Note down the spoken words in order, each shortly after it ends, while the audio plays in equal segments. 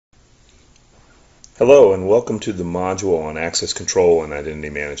Hello and welcome to the module on access control and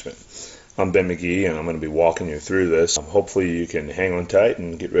identity management. I'm Ben McGee and I'm going to be walking you through this. Hopefully you can hang on tight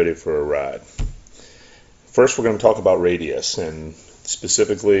and get ready for a ride. First we're going to talk about Radius and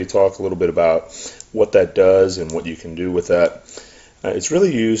specifically talk a little bit about what that does and what you can do with that. It's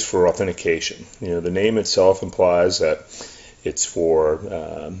really used for authentication. The name itself implies that it's for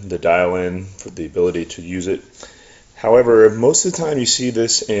the dial-in, for the ability to use it. However, most of the time you see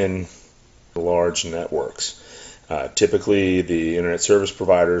this in large networks. Typically, the internet service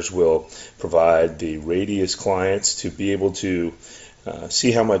providers will provide the Radius clients to be able to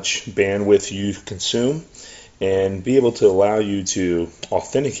see how much bandwidth you consume and be able to allow you to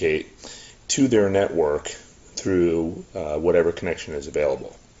authenticate to their network through whatever connection is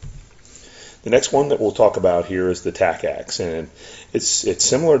available. The next one that we'll talk about here is the TACACS, and it's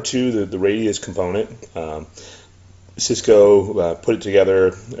similar to the Radius component. Cisco put it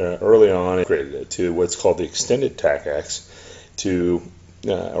together early on and created it to what's called the extended TACACS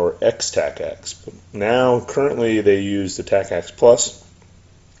or X-TACACS. Now, currently, they use the TACACS Plus,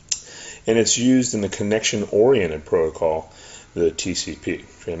 and it's used in the connection-oriented protocol, the TCP,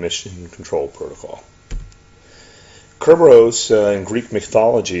 Transmission Control Protocol. Kerberos in Greek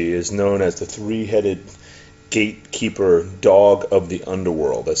mythology is known as the three-headed gatekeeper dog of the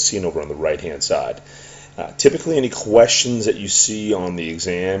underworld, as seen over on the right-hand side. Typically, any questions that you see on the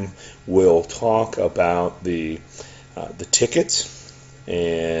exam will talk about the tickets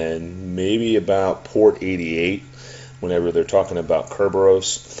and maybe about port 88 whenever they're talking about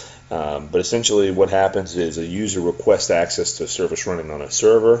Kerberos. But essentially what happens is a user requests access to a service running on a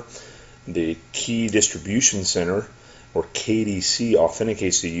server. The key distribution center, or KDC,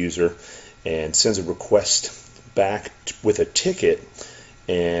 authenticates the user and sends a request back with a ticket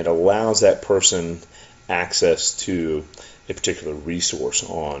and allows that person access to a particular resource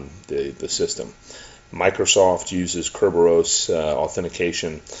on the system. Microsoft uses Kerberos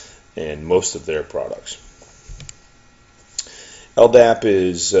authentication in most of their products. LDAP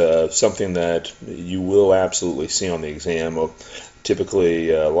is something that you will absolutely see on the exam.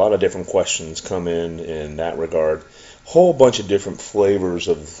 Typically, a lot of different questions come in that regard. Whole bunch of different flavors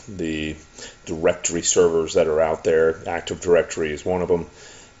of the directory servers that are out there. Active Directory is one of them.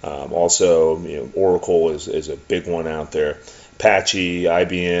 Also, Oracle is a big one out there. Apache,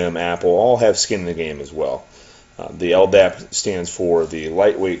 IBM, Apple all have skin in the game as well. The LDAP stands for the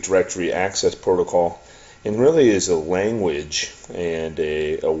Lightweight Directory Access Protocol, and really is a language and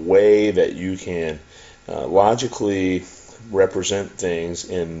a way that you can logically represent things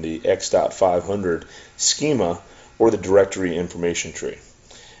in the X.500 schema or the directory information tree.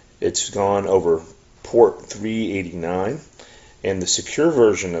 It's gone over port 389. And the secure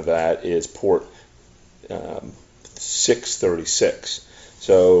version of that is port 636.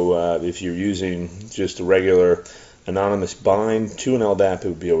 So if you're using just a regular anonymous bind to an LDAP, it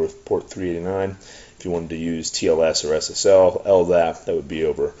would be over port 389. If you wanted to use TLS or SSL LDAP, that would be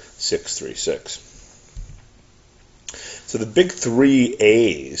over 636. So the big three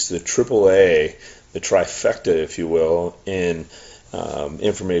A's, the AAA, the trifecta, if you will, in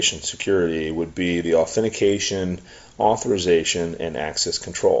information security would be the authentication, authorization, and access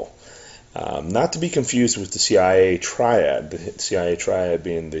control. Not to be confused with the CIA triad, the CIA triad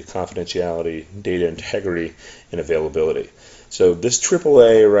being the confidentiality, data integrity, and availability. So this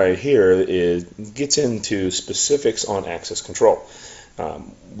AAA right here gets into specifics on access control.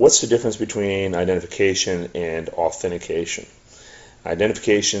 What's the difference between identification and authentication?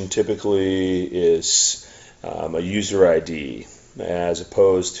 Identification typically is a user ID, as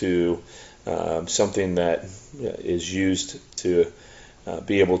opposed to something that is used to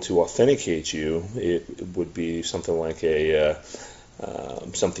be able to authenticate you. It would be something like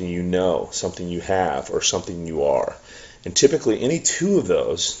something you know, something you have, or something you are. And typically any two of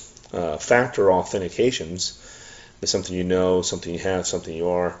those factor authentications, something you know, something you have, something you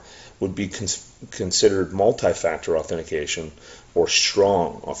are, would be considered multi-factor authentication or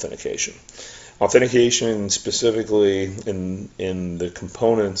strong authentication. Authentication specifically in the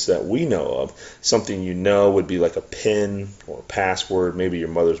components that we know of, something you know would be like a PIN or a password, maybe your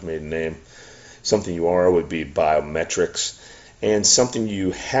mother's maiden name. Something you are would be biometrics. And something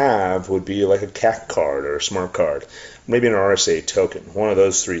you have would be like a CAC card or a smart card, maybe an RSA token, one of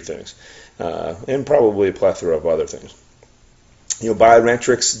those three things, and probably a plethora of other things.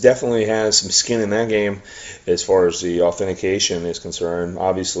 Biometrics definitely has some skin in that game as far as the authentication is concerned.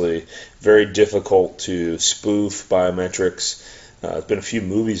 Obviously, very difficult to spoof biometrics. There's been a few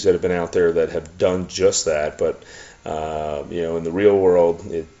movies that have been out there that have done just that, but in the real world,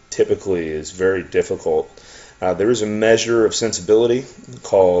 it typically is very difficult There is a measure of sensibility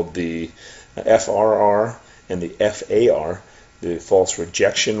called the FRR and the FAR, the false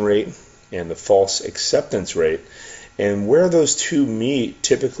rejection rate and the false acceptance rate. And where those two meet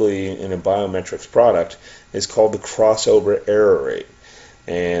typically in a biometrics product is called the crossover error rate.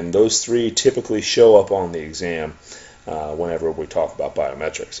 And those three typically show up on the exam whenever we talk about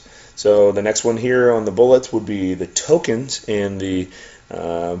biometrics. So the next one here on the bullets would be the tokens, and the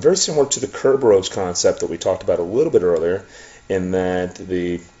very similar to the Kerberos concept that we talked about a little bit earlier, in that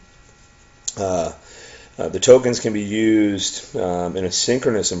the tokens can be used in a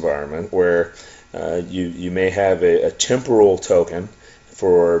synchronous environment where you may have a temporal token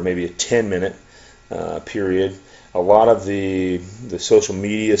for maybe a 10-minute period. A lot of the social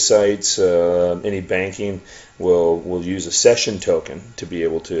media sites, any banking, will use a session token to be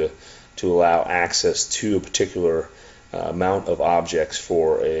able to allow access to a particular amount of objects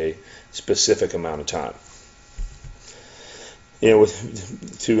for a specific amount of time.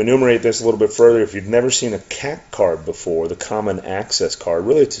 To enumerate this a little bit further, if you've never seen a CAC card before, the Common Access card,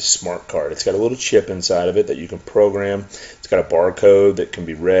 really it's a smart card. It's got a little chip inside of it that you can program. It's got a barcode that can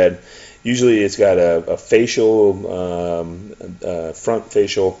be read. Usually it's got a facial, front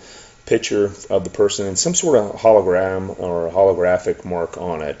facial picture of the person and some sort of hologram or a holographic mark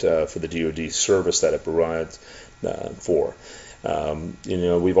on it for the DoD service that it provides for.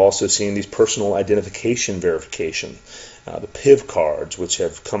 We've also seen these personal identification verification, the PIV cards, which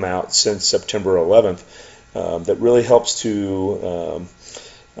have come out since September 11th, that really helps to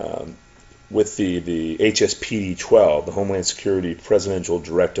with the HSPD 12, the Homeland Security Presidential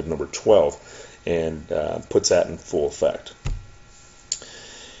Directive number 12, and puts that in full effect.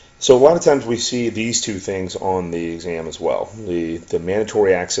 So a lot of times we see these two things on the exam as well, the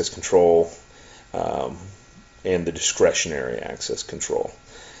mandatory access control and the discretionary access control.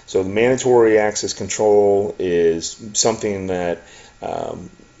 So the mandatory access control is something that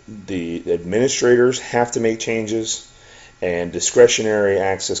the administrators have to make changes, and discretionary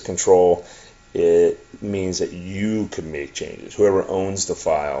access control, it means that you can make changes. Whoever owns the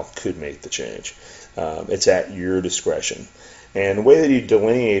file could make the change. It's at your discretion. And the way that you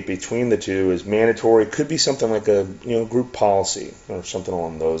delineate between the two is mandatory could be something like a group policy or something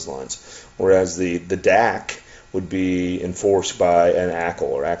along those lines, whereas the DAC would be enforced by an ACL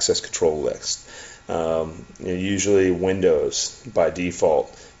or access control list. Usually Windows by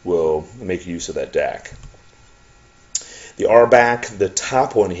default will make use of that DAC. The RBAC, the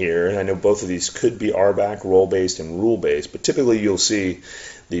top one here, and I know both of these could be RBAC, role-based and rule-based, but typically you'll see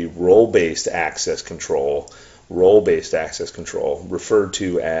the role-based access control referred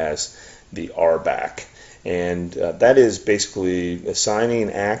to as the RBAC. And that is basically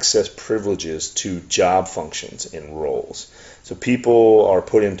assigning access privileges to job functions and roles. So people are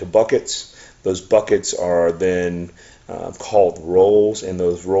put into buckets. Those buckets are then called roles, and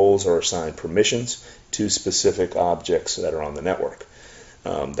those roles are assigned permissions to specific objects that are on the network.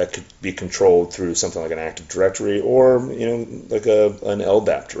 That could be controlled through something like an Active Directory or like an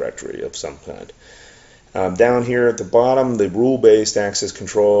LDAP directory of some kind. Down here at the bottom, the rule-based access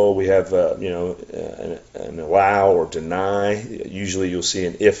control, we have an allow or deny. Usually you'll see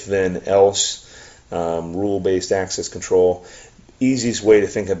an if-then-else rule-based access control. Easiest way to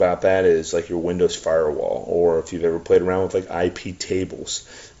think about that is like your Windows firewall, or if you've ever played around with like IP tables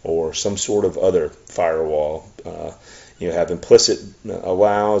or some sort of other firewall. You have implicit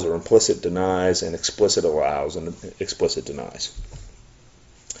allows or implicit denies, and explicit allows and explicit denies.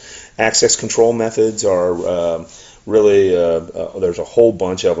 Access control methods are really, there's a whole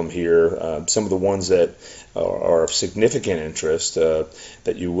bunch of them here. Some of the ones that are of significant interest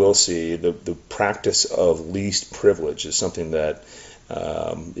that you will see, the practice of least privilege is something that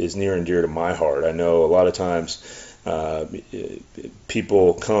is near and dear to my heart. I know a lot of times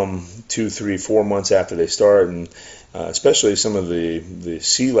people come 2, 3, 4 months after they start, and especially some of the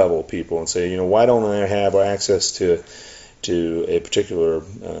C-level people, and say, why don't I have access to a particular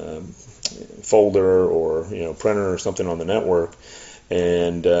folder or printer or something on the network,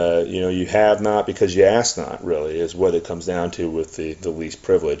 and you have not because you asked not, really, is what it comes down to with the least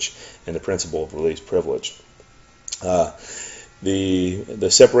privilege and the principle of least privilege. The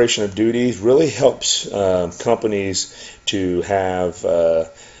separation of duties really helps companies to have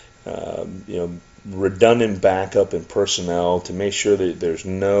redundant backup in personnel to make sure that there's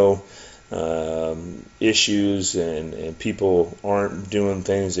no issues and people aren't doing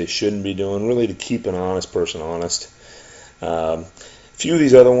things they shouldn't be doing, really to keep an honest person honest. A few of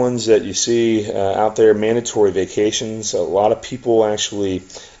these other ones that you see out there, mandatory vacations. A lot of people actually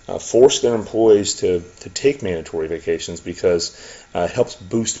force their employees to take mandatory vacations because it helps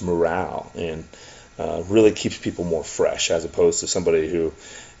boost morale. And really keeps people more fresh, as opposed to somebody who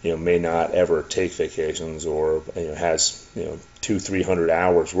may not ever take vacations, or has 200-300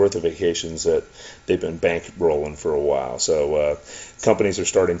 hours worth of vacations that they've been bankrolling for a while. So companies are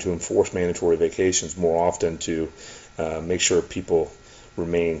starting to enforce mandatory vacations more often to make sure people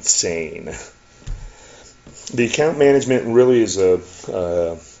remain sane. The account management really is a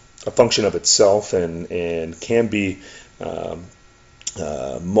function of itself, and can be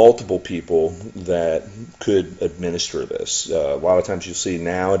multiple people that could administer this. A lot of times you'll see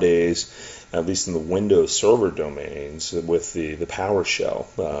nowadays, at least in the Windows Server domains, with the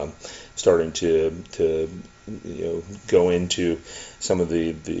PowerShell starting to go into some of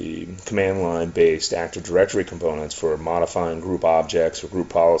the command line based Active Directory components for modifying group objects or group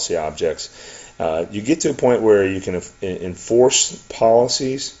policy objects. You get to a point where you can enforce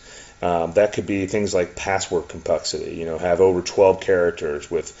policies. That could be things like password complexity. Have over 12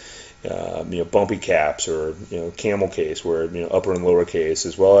 characters with bumpy caps, or camel case, where upper and lower case,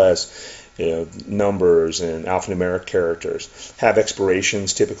 as well as numbers and alphanumeric characters. Have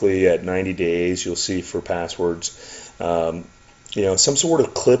expirations typically at 90 days. You'll see for passwords. Some sort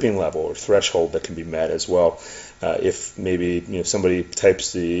of clipping level or threshold that can be met as well. If maybe somebody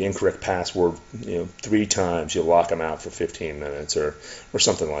types the incorrect password 3 times, you'll lock them out for 15 minutes or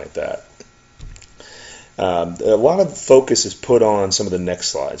something like that. A lot of focus is put on some of the next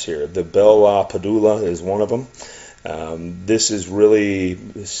slides here. The La-Padula is one of them. This is really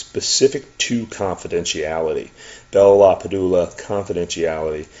specific to confidentiality. La-Padula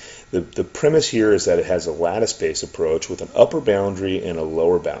confidentiality. The premise here is that it has a lattice-based approach with an upper boundary and a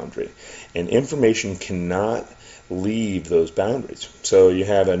lower boundary, and information cannot leave those boundaries. So you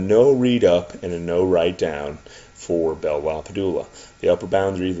have a no read up and a no write down for La-Padula. The upper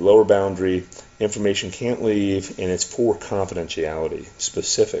boundary, the lower boundary, information can't leave, and it's for confidentiality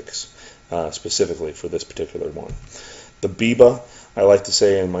specifics, specifically for this particular one. The Biba, I like to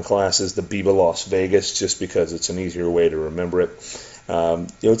say in my classes, the Biba Las Vegas, just because it's an easier way to remember it.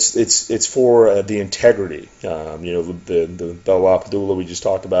 It's for the integrity. The La-Padula we just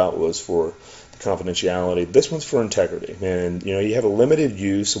talked about was for the confidentiality. This one's for integrity, and you have a limited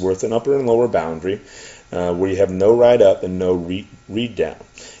use with an upper and lower boundary, where you have no write up and no read down.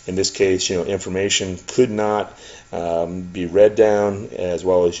 In this case, information could not be read down, as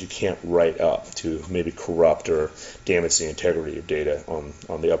well as you can't write up to maybe corrupt or damage the integrity of data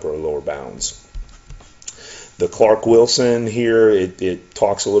on the upper or lower bounds. The Clark-Wilson here, it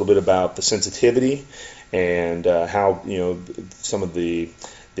talks a little bit about the sensitivity and how some of the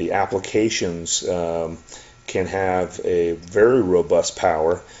applications can have a very robust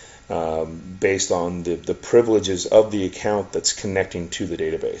power based on the privileges of the account that's connecting to the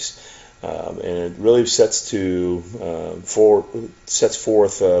database. And it really sets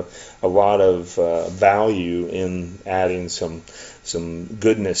forth a lot of value in adding some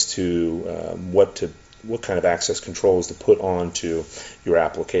goodness to what kind of access controls to put onto your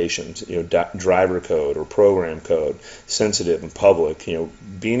applications. Driver code or program code, sensitive and public.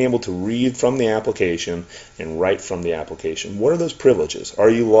 Being able to read from the application and write from the application. What are those privileges? Are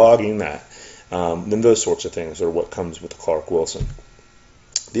you logging that? Then those sorts of things are what comes with the Clark-Wilson.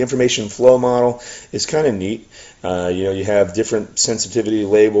 The information flow model is kind of neat. You have different sensitivity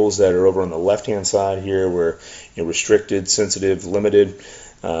labels that are over on the left-hand side here, where restricted, sensitive, limited.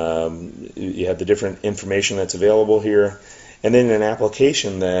 You have the different information that's available here, and then an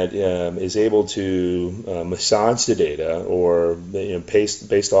application that is able to massage the data, or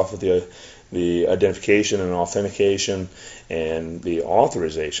based off of the identification and authentication and the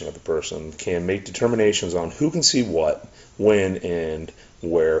authorization of the person, can make determinations on who can see what, when, and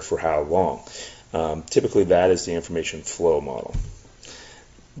where, for how long. Typically that is the information flow model.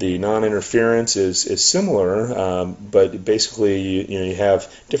 The non-interference is similar, but basically you have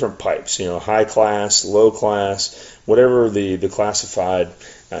different pipes, high class, low class, whatever the classified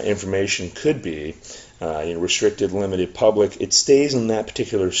information could be, restricted, limited, public. It stays in that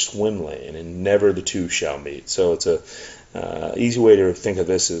particular swim lane, and never the two shall meet. So it's a easy way to think of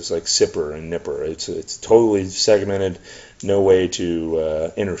this as like sipper and nipper. It's totally segmented, no way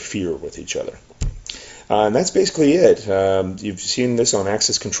to interfere with each other. And that's basically it. You've seen this on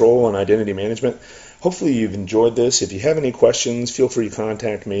access control and identity management. Hopefully you've enjoyed this. If you have any questions, feel free to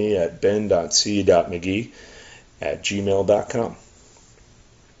contact me at ben.c.mcgee@gmail.com.